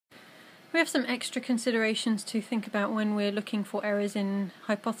We have some extra considerations to think about when we're looking for errors in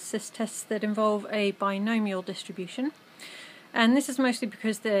hypothesis tests that involve a binomial distribution. And this is mostly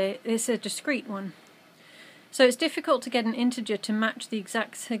because it's a discrete one. So it's difficult to get an integer to match the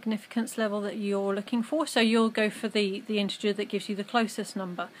exact significance level that you're looking for, so you'll go for the integer that gives you the closest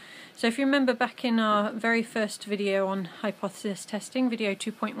number. So if you remember back in our very first video on hypothesis testing, video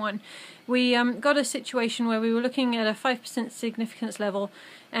 2.1, we got a situation where we were looking at a 5% significance level,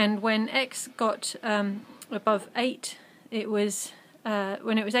 and when x got above 8, it was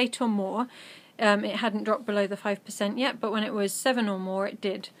when it was 8 or more, it hadn't dropped below the 5% yet, but when it was 7 or more, it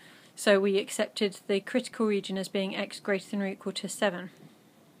did. So we accepted the critical region as being x greater than or equal to 7.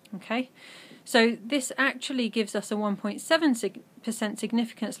 Okay, so this actually gives us a 1.7%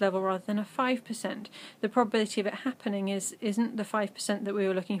 significance level rather than a 5%. The probability of it happening isn't the 5% that we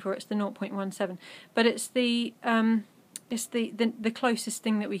were looking for; it's the 0.17. But it's the closest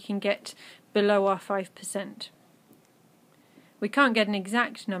thing that we can get below our 5%. We can't get an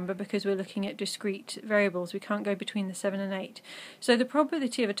exact number because we're looking at discrete variables. We can't go between the 7 and 8. So the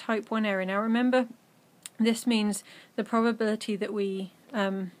probability of a type 1 error, now remember, this means the probability that we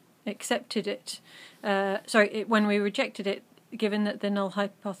accepted it, when we rejected it, given that the null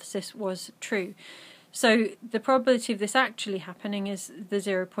hypothesis was true. So the probability of this actually happening is the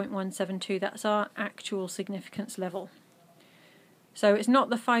 0.172. That's our actual significance level. So it's not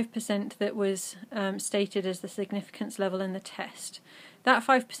the 5% that was stated as the significance level in the test. That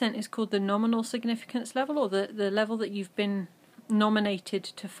 5% is called the nominal significance level, or the level that you've been nominated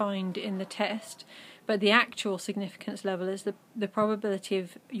to find in the test. But the actual significance level is the probability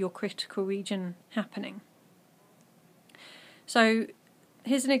of your critical region happening. So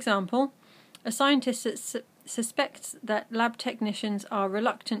here's an example. A scientist suspects that lab technicians are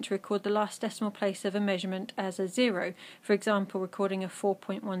reluctant to record the last decimal place of a measurement as a 0, for example recording a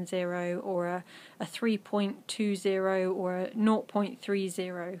 4.10 or a 3.20 or a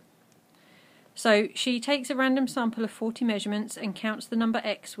 0.30. So she takes a random sample of 40 measurements and counts the number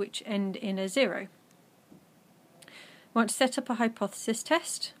x which end in a 0. We want to set up a hypothesis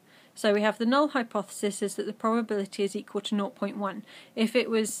test. So we have the null hypothesis is that the probability is equal to 0.1. If it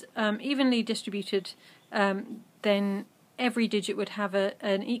was evenly distributed, then every digit would have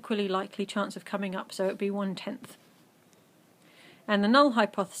an equally likely chance of coming up, so it would be 1/10. And the null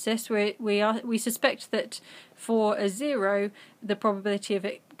hypothesis, we suspect that for a 0, the probability of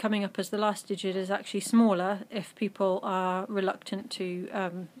it coming up as the last digit is actually smaller if people are reluctant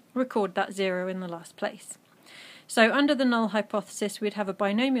to record that 0 in the last place. So under the null hypothesis, we'd have a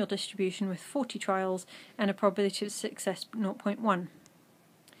binomial distribution with 40 trials and a probability of success 0.1.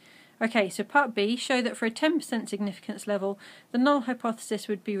 Okay, so part B, show that for a 10% significance level, the null hypothesis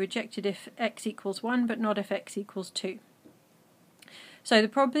would be rejected if x equals 1, but not if x equals 2. So the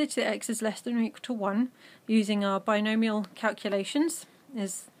probability that x is less than or equal to 1, using our binomial calculations,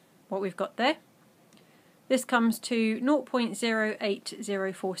 is what we've got there. This comes to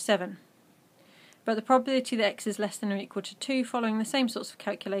 0.08047. But the probability that x is less than or equal to 2, following the same sorts of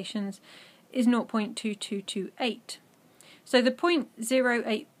calculations, is 0.2228. So the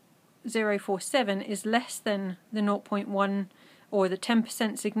 0.08047 is less than the 0.1 or the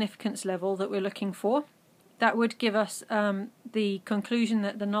 10% significance level that we're looking for. That would give us the conclusion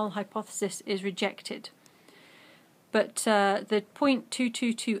that the null hypothesis is rejected. But the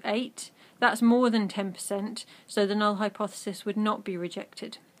 0.2228, that's more than 10%, so the null hypothesis would not be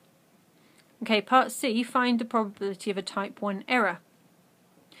rejected. Okay, part C, find the probability of a type 1 error.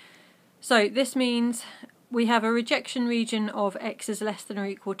 So this means we have a rejection region of x is less than or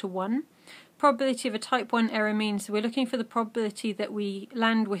equal to 1. Probability of a type 1 error means we're looking for the probability that we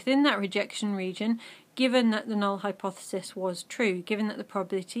land within that rejection region given that the null hypothesis was true, given that the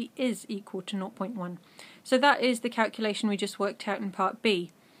probability is equal to 0.1. So that is the calculation we just worked out in part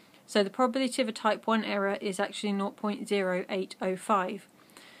B. So the probability of a type 1 error is actually 0.0805.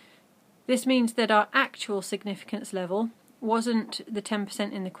 This means that our actual significance level wasn't the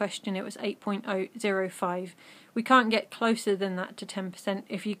 10% in the question, it was 8.005. We can't get closer than that to 10%.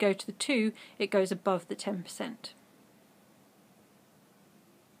 If you go to the 2, it goes above the 10%.